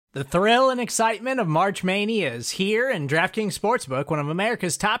The thrill and excitement of March Mania is here, and DraftKings Sportsbook, one of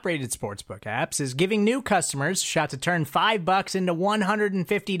America's top-rated sportsbook apps, is giving new customers a shot to turn $5 into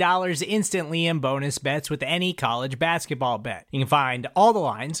 $150 instantly in bonus bets with any college basketball bet. You can find all the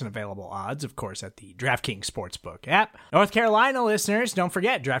lines and available odds, of course, at the DraftKings Sportsbook app. North Carolina listeners, don't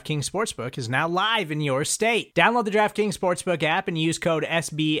forget, DraftKings Sportsbook is now live in your state. Download the DraftKings Sportsbook app and use code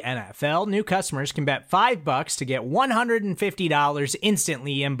SBNFL. New customers can bet $5 to get $150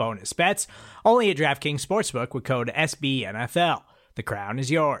 instantly in bonus bets, only at DraftKings Sportsbook with code SBNFL. The crown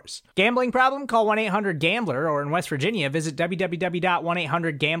is yours. Gambling problem? Call 1-800-GAMBLER, or in West Virginia, visit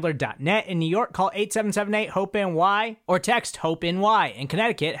www.1800gambler.net. In New York, call 8778-HOPE-NY or text HOPE-NY. In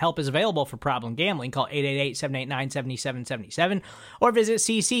Connecticut, help is available for problem gambling. Call 888-789-7777 or visit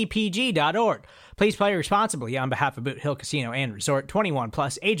ccpg.org. Please play responsibly on behalf of Boot Hill Casino and Resort. 21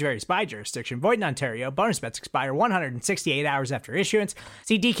 plus, age varies by jurisdiction. Void in Ontario. Bonus bets expire 168 hours after issuance.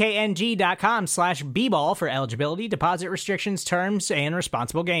 See dkng.com/bball for eligibility, deposit restrictions, terms, and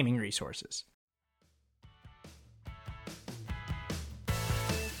responsible gaming resources.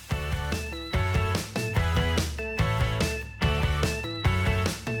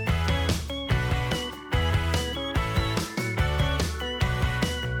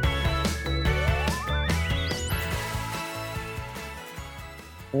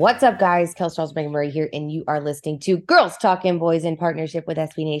 What's up, guys? Kels Charles Murray here, and you are listening to Girls Talkin' Boys in partnership with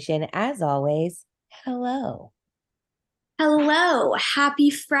SB Nation. As always, hello. Hello. Happy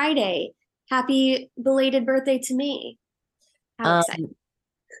Friday. Happy belated birthday to me. How exciting.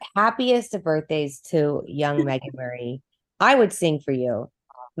 Happiest of birthdays to young Megan Murray. I would sing for you,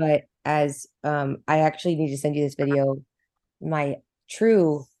 but as I actually need to send you this video. My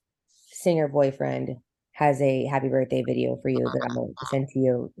true singer boyfriend has a happy birthday video for you that I'm going to send to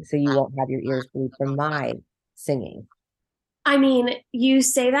you so you won't have your ears bleed from my singing. I mean, you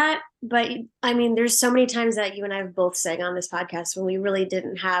say that, but I mean, there's so many times that you and I have both sang on this podcast when we really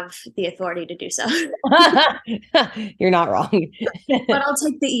didn't have the authority to do so. You're not wrong. But I'll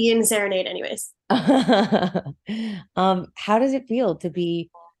take the Ian serenade anyways. How does it feel to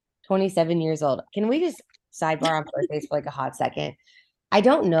be 27 years old? Can we just sidebar on birthdays for like a hot second? I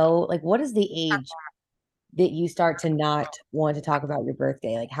don't know, like, what is the age that you start to not want to talk about your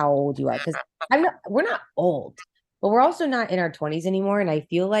birthday, like how old you are? Because we're not old, but we're also not in our 20s anymore. And I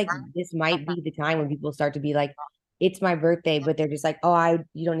feel like this might be the time when people start to be like, it's my birthday, but they're just like, oh,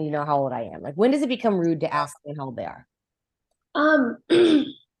 you don't need to know how old I am. Like, when does it become rude to ask them how old they are?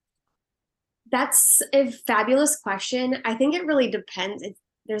 That's a fabulous question. I think it really depends.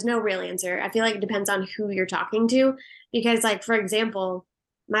 There's no real answer. I feel like it depends on who you're talking to, because, like, for example,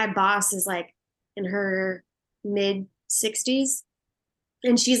 my boss is like in her mid 60s,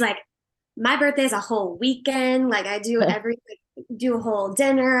 and she's like, my birthday is a whole weekend. Like, I do do a whole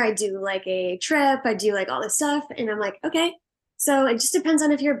dinner. I do like a trip. I do like all this stuff. And I'm like, okay. So it just depends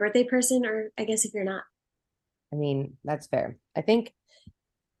on if you're a birthday person, or I guess if you're not. I mean, that's fair. I think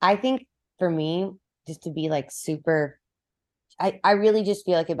for me, just to be like super, I really just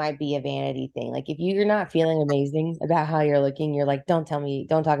feel like it might be a vanity thing. Like, if you're not feeling amazing about how you're looking, you're like, don't talk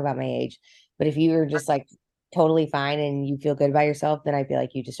about my age. But if you're just like totally fine and you feel good about yourself, then I feel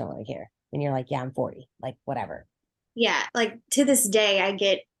like you just don't really care. And you're like, yeah, I'm 40, like, whatever. Yeah. Like, to this day, I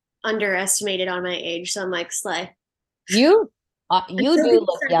get underestimated on my age. So I'm like, slay. You do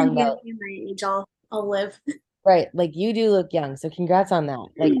look young though. My age, I'll live. Right. Like, you do look young. So congrats on that.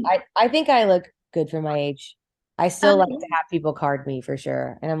 Like, I think I look good for my age. I still like to have people card me for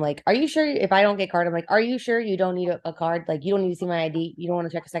sure. And I'm like, are you sure? If I don't get carded, I'm like, are you sure you don't need a card? Like, you don't need to see my ID. You don't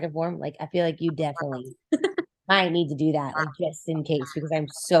want to check a second form. Like, I feel like you definitely might need to do that, like, just in case, because I'm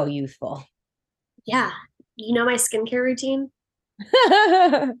so youthful. Yeah. You know my skincare routine?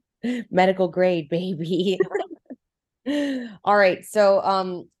 Medical grade, baby. All right.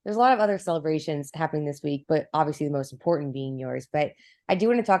 So there's a lot of other celebrations happening this week, but obviously the most important being yours. But I do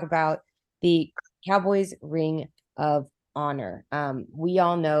want to talk about the Cowboys Ring of Honor. We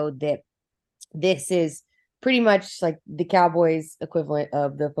all know that this is pretty much like the Cowboys equivalent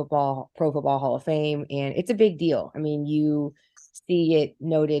of the Pro Football Hall of Fame, and it's a big deal. I mean, you see it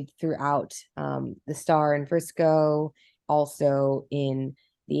noted throughout the Star in Frisco, also in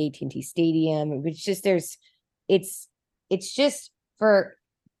the AT&T Stadium. It's just for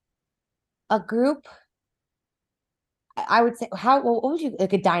a group. I would say, what would you,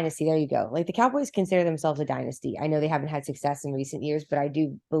 like, a dynasty? There you go. Like, the Cowboys consider themselves a dynasty. I know they haven't had success in recent years, but I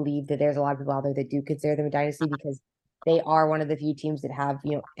do believe that there's a lot of people out there that do consider them a dynasty, because they are one of the few teams that have,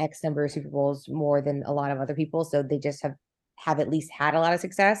 X number of Super Bowls more than a lot of other people. So they just have at least had a lot of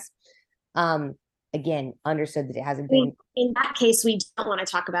success. again, understood that it hasn't been. In that case, we don't want to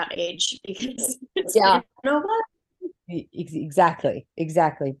talk about age because Yeah, you know what?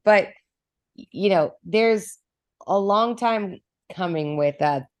 exactly. But there's a long time coming with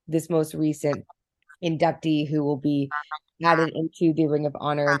this most recent inductee who will be added into the Ring of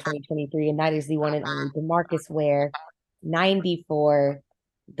Honor in 2023, and that is the one and only DeMarcus Ware, 94,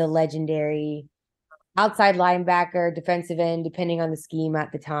 the legendary outside linebacker, defensive end, depending on the scheme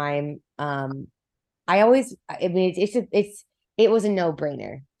at the time. I mean, it was a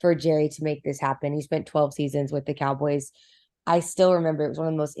no-brainer for Jerry to make this happen. He spent 12 seasons with the Cowboys. I still remember it was one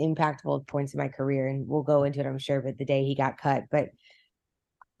of the most impactful points in my career, and we'll go into it, I'm sure, but the day he got cut. But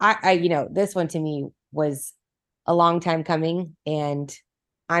this one to me was a long time coming, and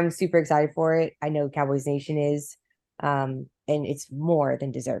I'm super excited for it. I know Cowboys Nation is, and it's more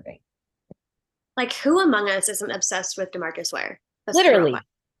than deserving. Like, who among us isn't obsessed with DeMarcus Ware? Literally.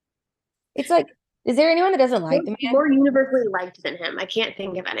 It's like, is there anyone that doesn't like the man? More universally liked than him. I can't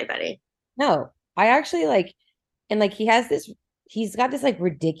think of anybody. No, I actually like, and like he's got this like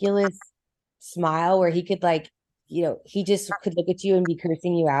ridiculous smile where he could like, he just could look at you and be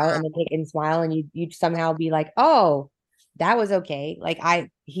cursing you out and then take and smile and you'd somehow be like, oh, that was okay. Like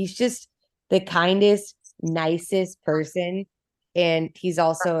he's just the kindest, nicest person. And he's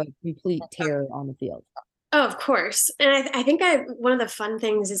also a complete terror on the field. Oh, of course. And I think one of the fun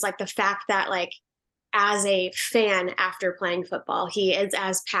things is like the fact that like as a fan after playing football, he is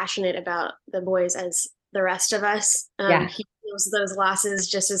as passionate about the boys as the rest of us. He feels those losses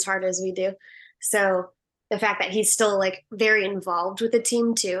just as hard as we do. So the fact that he's still like very involved with the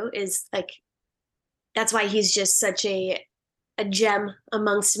team too is like, that's why he's just such a gem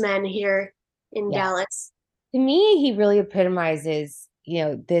amongst men here in Dallas. To me, he really epitomizes,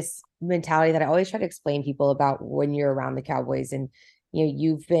 this mentality that I always try to explain people about when you're around the Cowboys. And,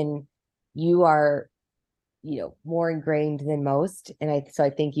 you are, more ingrained than most. And so I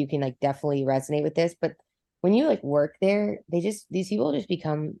think you can like definitely resonate with this. But when you like work there, these people just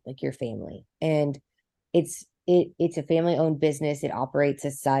become like your family. And it's a family owned business. It operates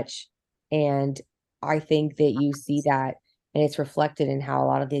as such. And I think that you see that, and it's reflected in how a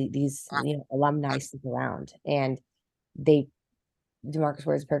lot of these alumni stick around. And DeMarcus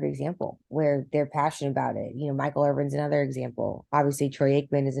Ware is a perfect example where they're passionate about it. Michael Irvin's another example. Obviously, Troy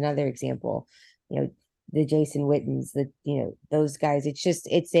Aikman is another example. The Jason Wittens, those guys.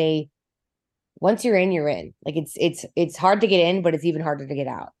 It's a once you're in, you're in. Like it's hard to get in, but it's even harder to get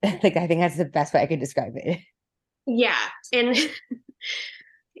out. Like I think that's the best way I could describe it. Yeah, and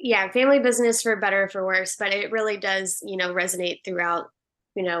yeah, family business for better or for worse, but it really does, resonate throughout,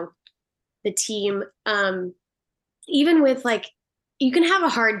 the team. Even with like, you can have a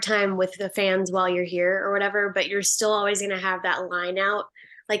hard time with the fans while you're here or whatever, but you're still always going to have that line out.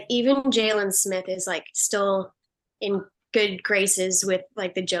 Like even Jalen Smith is like still in good graces with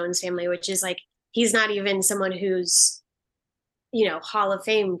like the Jones family, which is like, he's not even someone who's, Hall of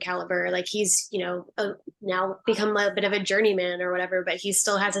Fame caliber. Like he's, now become a bit of a journeyman or whatever, but he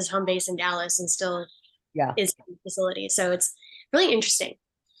still has his home base in Dallas and still is in the facility. So it's really interesting.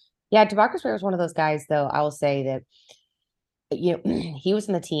 Yeah, DeMarcus Ware was one of those guys, though. I will say that, he was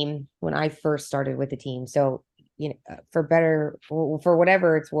in the team when I first started with the team. So, for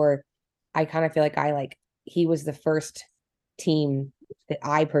whatever it's worth, I kind of feel like he was the first team that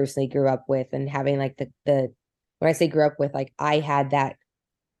I personally grew up with, and having like the when I say grew up with, like I had that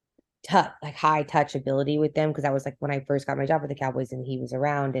high touch ability with them because I was like when I first got my job with the Cowboys and he was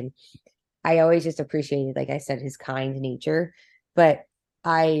around, and I always just appreciated, like I said, his kind nature. But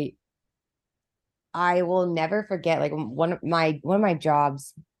I will never forget, like one of my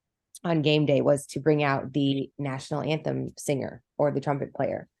jobs on game day was to bring out the national anthem singer or the trumpet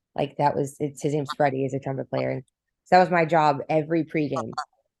player. Like it's his name's Freddie, is a trumpet player, and so that was my job every pregame.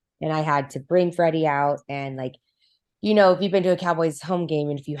 And I had to bring Freddie out, and like, if you've been to a Cowboys home game,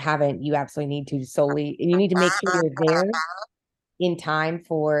 and if you haven't, you absolutely need to you need to make sure you're there in time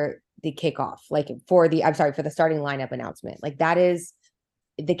for the kickoff, like for the starting lineup announcement. Like that is,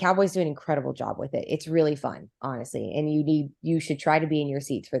 the Cowboys do an incredible job with it. It's really fun, honestly. And you should try to be in your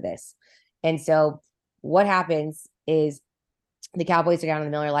seats for this. And so what happens is the Cowboys are down in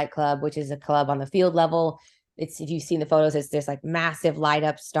the Miller Lite Club, which is a club on the field level. If you've seen the photos, it's this like massive light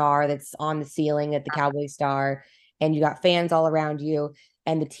up star that's on the ceiling at the Cowboys star. And you got fans all around you.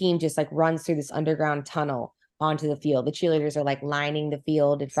 And the team just like runs through this underground tunnel onto the field. The cheerleaders are like lining the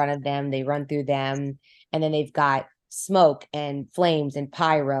field in front of them. They run through them. And then they've got smoke and flames and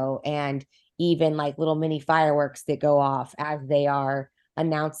pyro and even like little mini fireworks that go off as they are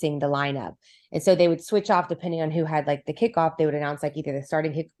announcing the lineup. And so they would switch off depending on who had like the kickoff. They would announce like either the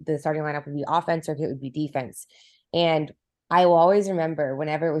starting lineup would be offense or if it would be defense. And I will always remember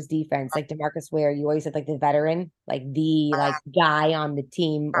whenever it was defense, like DeMarcus Ware, you always had like the veteran, like the like guy on the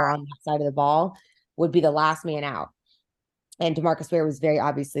team or on that side of the ball would be the last man out. And DeMarcus Ware was very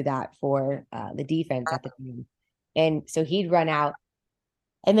obviously that for the defense at the time. And so he'd run out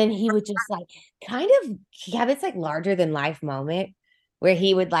and then he would just like kind of have this like larger than life moment where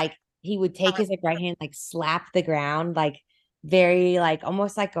he would take his like right hand, like slap the ground, like very like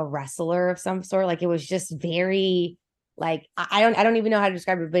almost like a wrestler of some sort. Like it was just very like I don't even know how to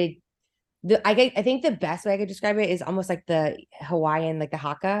describe it, but I think the best way I could describe it is almost like the Hawaiian, like the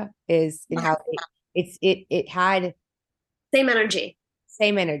haka is in how it had Same energy.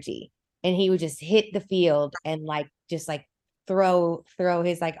 Same energy. And he would just hit the field and like just like throw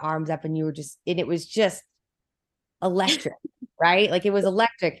his like arms up and it was just electric, right? Like it was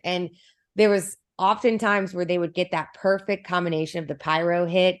electric. And there was often times where they would get that perfect combination of the pyro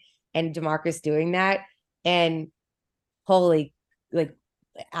hit and DeMarcus doing that. And holy, like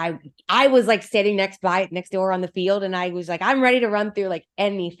I was like standing next door on the field and I was like, I'm ready to run through like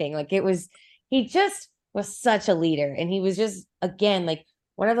anything. Like he just was such a leader. And he was just, again, like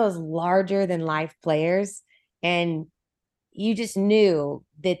one of those larger than life players. And you just knew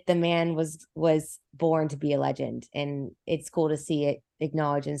that the man was born to be a legend. And it's cool to see it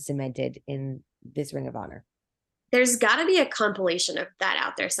acknowledged and cemented in this Ring of Honor. There's got to be a compilation of that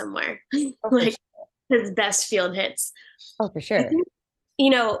out there somewhere. Like his best field hits. Oh, for sure.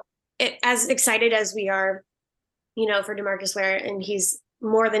 As excited as we are, for DeMarcus Ware, and he's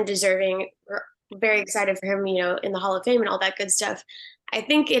more than deserving. We're very excited for him, in the Hall of Fame and all that good stuff. I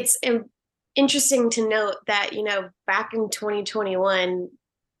think it's interesting to note that, back in 2021,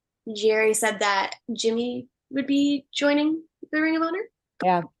 Jerry said that Jimmy would be joining the Ring of Honor.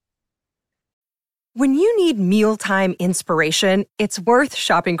 Yeah. When you need mealtime inspiration, it's worth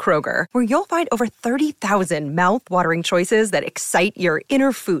shopping Kroger, where you'll find over 30,000 mouth-watering choices that excite your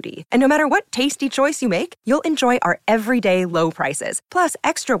inner foodie. And no matter what tasty choice you make, you'll enjoy our everyday low prices, plus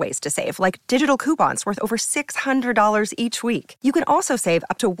extra ways to save, like digital coupons worth over $600 each week. You can also save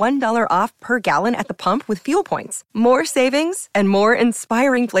up to $1 off per gallon at the pump with fuel points. More savings and more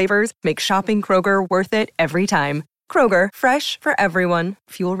inspiring flavors make shopping Kroger worth it every time. Kroger, fresh for everyone.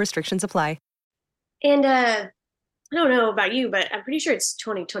 Fuel restrictions apply. And I don't know about you, but I'm pretty sure it's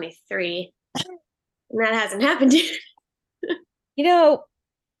 2023. And that hasn't happened yet.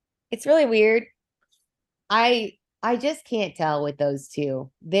 It's really weird. I just can't tell with those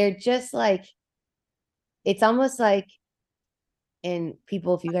two. They're just like, it's almost like, and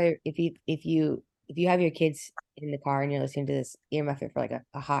people, if you have your kids in the car and you're listening to this, earmuff it for like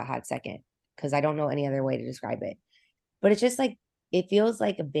a hot second, because I don't know any other way to describe it. But it's just like, it feels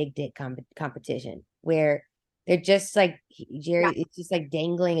like a big dick competition where they're just like Jerry. It's just like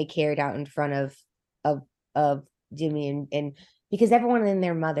dangling a carrot out in front of Jimmy, and because everyone and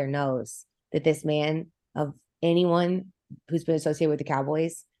their mother knows that this man, of anyone who's been associated with the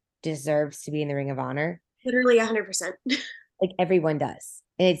Cowboys, deserves to be in the Ring of Honor. Literally 100%. Like everyone does.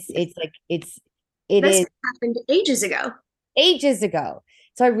 And it happened ages ago.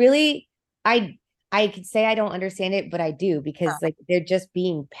 So I could say I don't understand it, but I do, because like they're just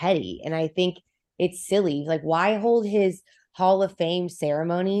being petty. And I think it's silly. Like, why hold his Hall of Fame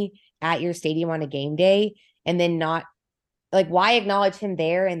ceremony at your stadium on a game day and then not, like, why acknowledge him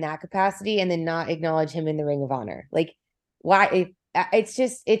there in that capacity and then not acknowledge him in the Ring of Honor? Like, why?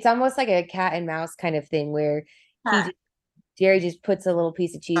 It's almost like a cat and mouse kind of thing where Jerry just puts a little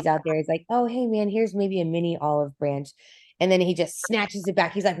piece of cheese out there. He's like, oh, hey, man, here's maybe a mini olive branch. And then he just snatches it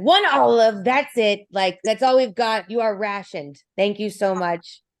back. He's like, one olive, that's it. Like, that's all we've got. You are rationed. Thank you so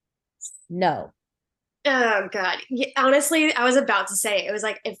much. No. Oh, God. Yeah, honestly, I was about to say, it was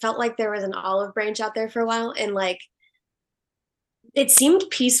like, it felt like there was an olive branch out there for a while. And like, it seemed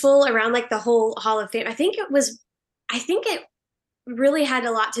peaceful around like the whole Hall of Fame. I think it really had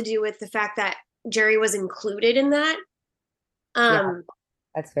a lot to do with the fact that Jerry was included in that. Yeah,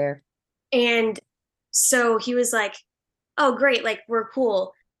 that's fair. And so he was like, oh, great, like, we're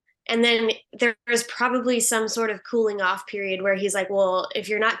cool. And then there's probably some sort of cooling off period where he's like, well, if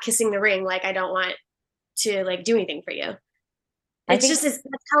you're not kissing the ring, like, I don't want to like do anything for you. That's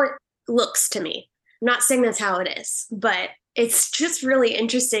how it looks to me. I'm not saying that's how it is, but it's just really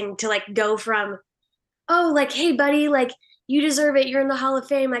interesting to like go from, oh, like, hey, buddy, like, you deserve it. You're in the Hall of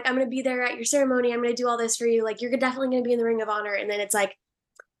Fame. Like, I'm going to be there at your ceremony. I'm going to do all this for you. Like, you're definitely going to be in the Ring of Honor. And then it's like,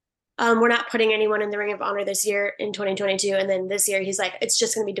 we're not putting anyone in the Ring of Honor this year in 2022. And then this year he's like, it's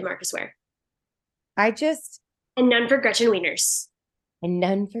just going to be DeMarcus Ware. And none for Gretchen Wieners. and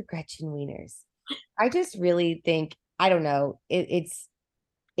none for Gretchen Wieners. I just really think, I don't know, it's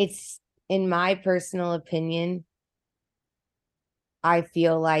in my personal opinion, I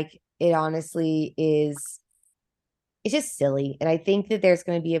feel like it honestly is, it's just silly. And I think that there's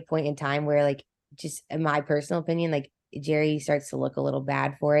going to be a point in time where, like, just in my personal opinion, like Jerry starts to look a little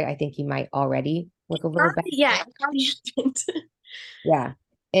bad for it. I think he might already look a little bad. Yeah, it already happened. Yeah.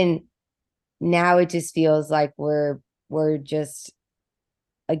 And now it just feels like we're just,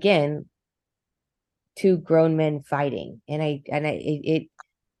 again, two grown men fighting. And I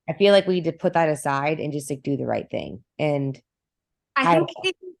feel like we need to put that aside and just like do the right thing. And I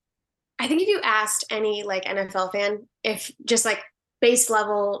think if you asked any like NFL fan, if just like base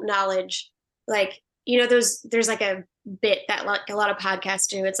level knowledge, like, you know, there's like a bit that like a lot of podcasts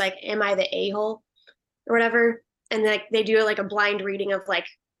do. It's like, am I the a-hole or whatever? And like they do like a blind reading of like,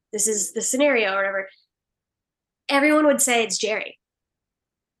 this is the scenario or whatever. Everyone would say it's Jerry.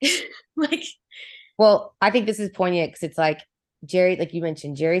 Like, well, I think this is poignant because it's like Jerry, like you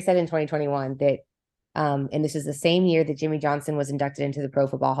mentioned, Jerry said in 2021 that, and this is the same year that Jimmy Johnson was inducted into the Pro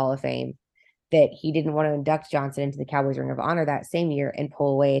Football Hall of Fame, that he didn't want to induct Johnson into the Cowboys Ring of Honor that same year and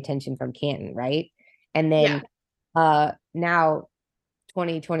pull away attention from Canton, right? And then now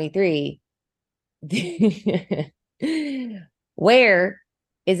 2023, Ware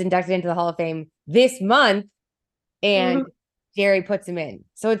is inducted into the Hall of Fame this month, and Jerry puts him in.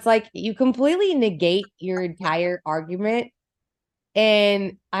 So it's like you completely negate your entire argument.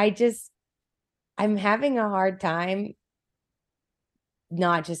 And I'm having a hard time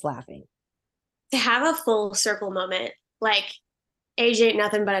not just laughing. to have a full circle moment, like age ain't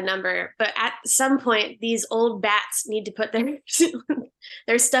nothing but a number. But at some point, these old bats need to put their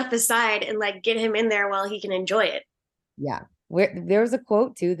their stuff aside and like get him in there while he can enjoy it. Yeah. There was a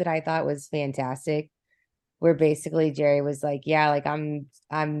quote too that I thought was fantastic, where basically Jerry was like, yeah, like I'm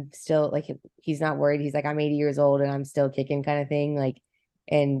still like, he's not worried. He's like, I'm 80 years old and I'm still kicking, kind of thing. Like,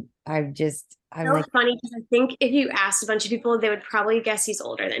 and I'm So like, funny because I think if you asked a bunch of people, they would probably guess he's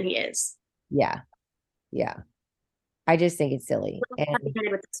older than he is. yeah. Yeah. I just think it's silly. And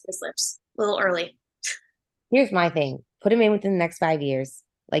With his lips, a little early. here's my thing. Put him in within the next 5 years.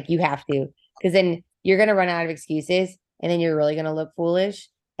 Like, you have to, because then you're going to run out of excuses and then you're really going to look foolish.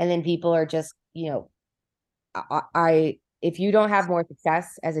 And then people are just, if you don't have more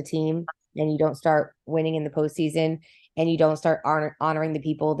success as a team and you don't start winning in the postseason and you don't start honoring the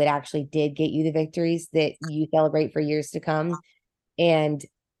people that actually did get you the victories that you celebrate for years to come, and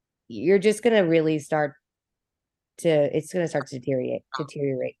you're just going to really it's going to start to deteriorate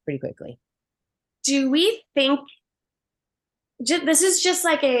pretty quickly. Do we think this is just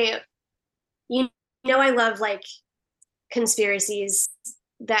like I love like conspiracies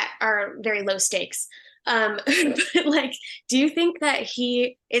that are very low stakes. But like, do you think that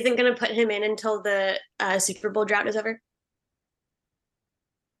he isn't going to put him in until the Super Bowl drought is over?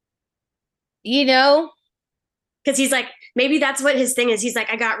 Because he's like, maybe that's what his thing is. He's like,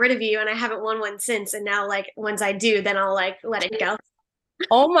 I got rid of you and I haven't won one since. And now, like, once I do, then I'll like let it go.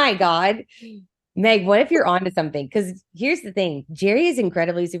 Oh my God. Meg, what if you're onto something? Because here's the thing. Jerry is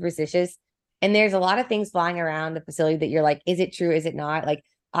incredibly superstitious. And there's a lot of things flying around the facility that you're like, is it true? Is it not? Like,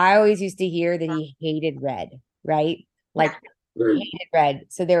 I always used to hear that he hated red, right? Like, he hated red.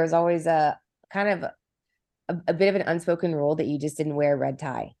 So there was always a kind of a bit of an unspoken rule that you just didn't wear a red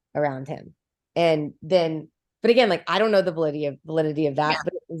tie around him. And then, but again, like, I don't know the validity of that,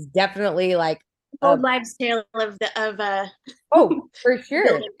 but it was definitely like old wives' tale of oh, for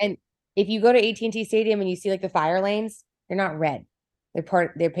sure. And if you go to AT&T Stadium and you see like the fire lanes, they're not red.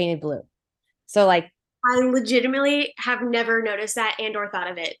 They're painted blue. So like, I legitimately have never noticed that and or thought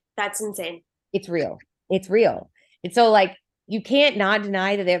of it. That's insane. It's real. It's real. And so like, you can't not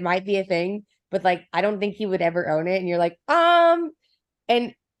deny that there might be a thing, but like, I don't think he would ever own it. And you're like,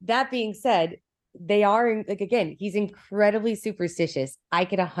 and that being said, they are like, again, he's incredibly superstitious. I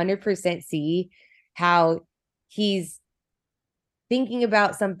could 100% see how he's thinking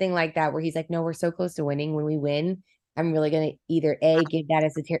about something like that, where he's like, no, we're so close to winning. When we win, I'm really going to either give that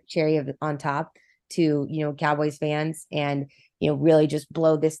as a cherry on top to, Cowboys fans, and, really just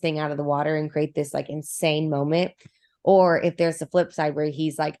blow this thing out of the water and create this like insane moment. Or if there's the flip side where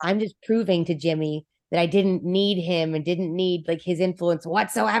he's like, I'm just proving to Jimmy that I didn't need him and didn't need like his influence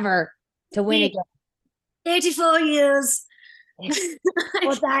whatsoever to win again. 84 years.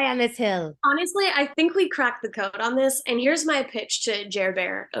 We'll die on this hill. Honestly, I think we cracked the code on this. And here's my pitch to Jer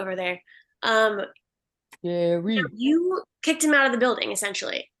Bear over there. Jerry. You kicked him out of the building,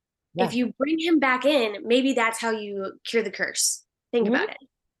 essentially. Yeah. If you bring him back in, maybe that's how you cure the curse. Think about it.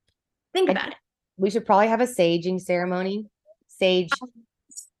 Think about it. We should probably have a saging ceremony sage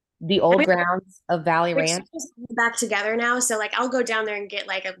the old grounds of Valley Which Ranch. is back together now. So like I'll go down there and get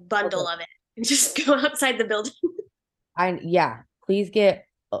like a bundle of it and just go outside the building. Yeah, please get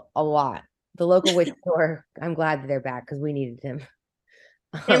a lot. The local witch store, I'm glad that they're back because we needed them.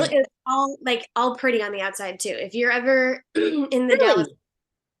 It's all pretty on the outside too. If you're ever in the Dallas, Really?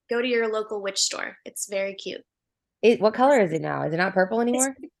 go to your local witch store. It's very cute. What color is it now? Is it not purple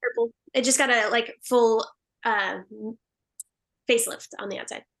anymore? It's purple. It just got a like full facelift on the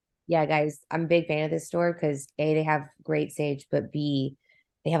outside. Yeah, guys, I'm a big fan of this store because A, they have great sage, but B,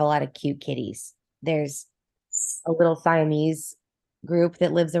 they have a lot of cute kitties. There's a little Siamese group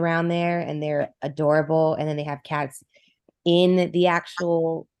that lives around there and they're adorable. And then they have cats in the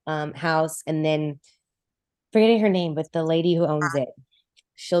actual house. And then forgetting her name, but the lady who owns it,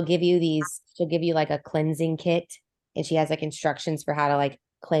 she'll give you like a cleansing kit and she has like instructions for how to like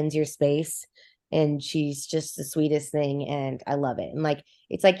cleanse your space. And she's just the sweetest thing. And I love it. And like,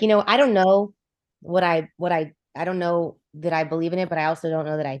 it's like, I don't know I don't know that I believe in it, but I also don't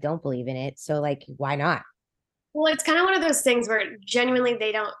know that I don't believe in it. So like, why not? Well, it's kind of one of those things where genuinely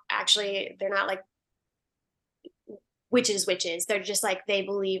they're not like witches. They're just like, they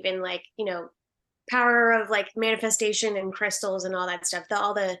believe in like, power of like manifestation and crystals and all that stuff,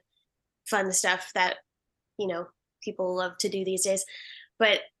 all the fun stuff that, people love to do these days.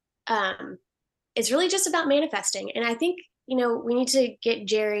 But it's really just about manifesting. And I think, we need to get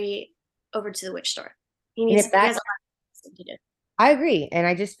Jerry over to the witch store. He has a lot of to do. I agree. And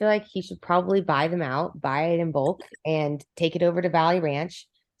I just feel like he should probably buy them out, buy it in bulk, and take it over to Valley Ranch,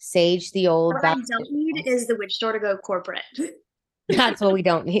 sage the old. What I don't need is the witch store to go corporate. That's what we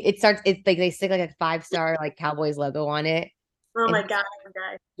don't need. It's like they stick like a 5-star like Cowboys logo on it. Oh my God.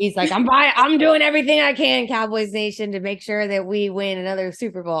 He's like, I'm doing everything I can, Cowboys Nation, to make sure that we win another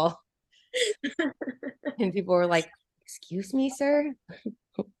Super Bowl. And people were like, excuse me, sir?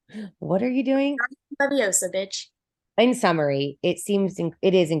 What are you doing? Leviosa, bitch. In summary, it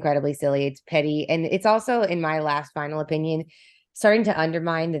is incredibly silly. It's petty. And it's also, in my last final opinion, starting to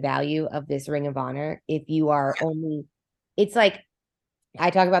undermine the value of this Ring of Honor. If you are it's like, I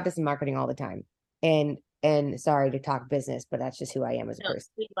talk about this in marketing all the time. And sorry to talk business, but that's just who I am as a person.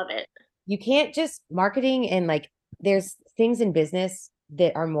 We love it. You can't just marketing and like, there's things in business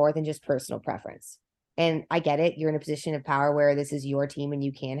that are more than just personal preference. And I get it. You're in a position of power where this is your team and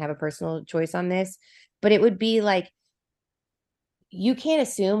you can have a personal choice on this. But it would be like, you can't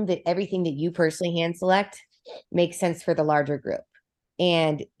assume that everything that you personally hand select makes sense for the larger group.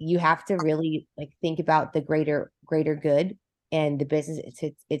 And you have to really like think about the greater good and the business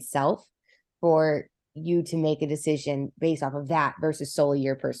itself for you to make a decision based off of that versus solely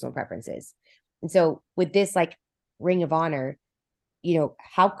your personal preferences. And so with this like Ring of Honor,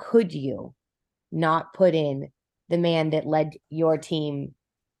 how could you not put in the man that led your team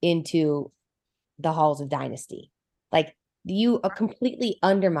into the halls of dynasty? Like, you completely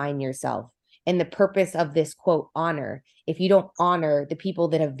undermine yourself and the purpose of this quote honor if you don't honor the people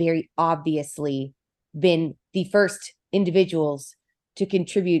that have very obviously been the first individuals to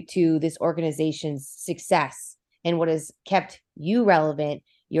contribute to this organization's success and what has kept you relevant,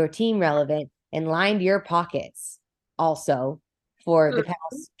 your team relevant, and lined your pockets also for the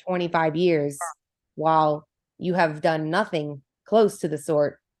past 25 years while you have done nothing close to the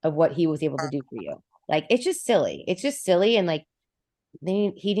sort of what he was able to do for you. Like, it's just silly. It's just silly. And like,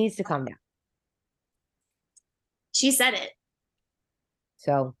 he needs to calm down. She said it.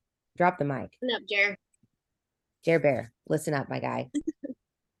 So drop the mic. Listen up, Jer. Jer Bear, listen up, my guy.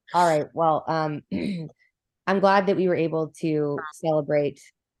 All right. Well, I'm glad that we were able to celebrate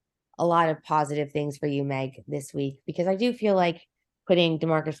a lot of positive things for you, Meg, this week, because I do feel like putting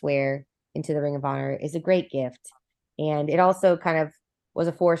DeMarcus Ware into the Ring of Honor is a great gift. And it also kind of was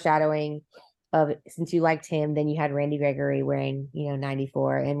a foreshadowing of, since you liked him, then you had Randy Gregory wearing,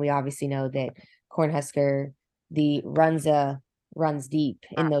 94. And we obviously know that Cornhusker, the Runza, runs deep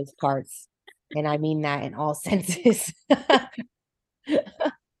in those parts. And I mean that in all senses. Don't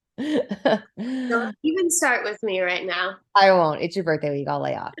even start with me right now. I won't. It's your birthday week. I'll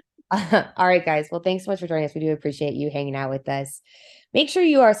lay off. All right, guys. Well, thanks so much for joining us. We do appreciate you hanging out with us. Make sure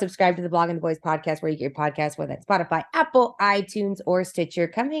you are subscribed to the Blog and the Boys podcast where you get your podcast, whether that's Spotify, Apple, iTunes, or Stitcher.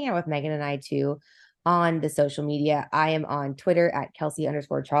 Come hang out with Megan and I too on the social media. I am on Twitter at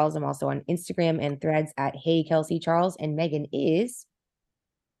Kelsey_Charles. I'm also on Instagram and Threads at Hey Kelsey Charles. And Megan is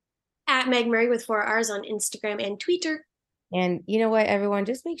at Meg Murray with 4 R's on Instagram and Twitter. And you know what, everyone,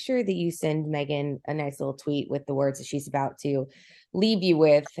 just make sure that you send Megan a nice little tweet with the words that she's about to leave you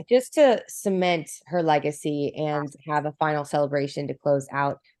with, just to cement her legacy and have a final celebration to close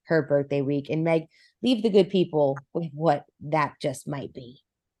out her birthday week. And Meg, leave the good people with what that just might be.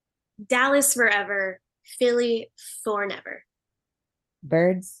 Dallas forever, Philly for never.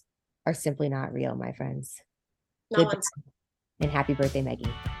 Birds are simply not real, my friends. Not Goodbye, once. and happy birthday,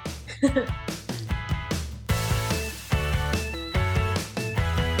 Maggie.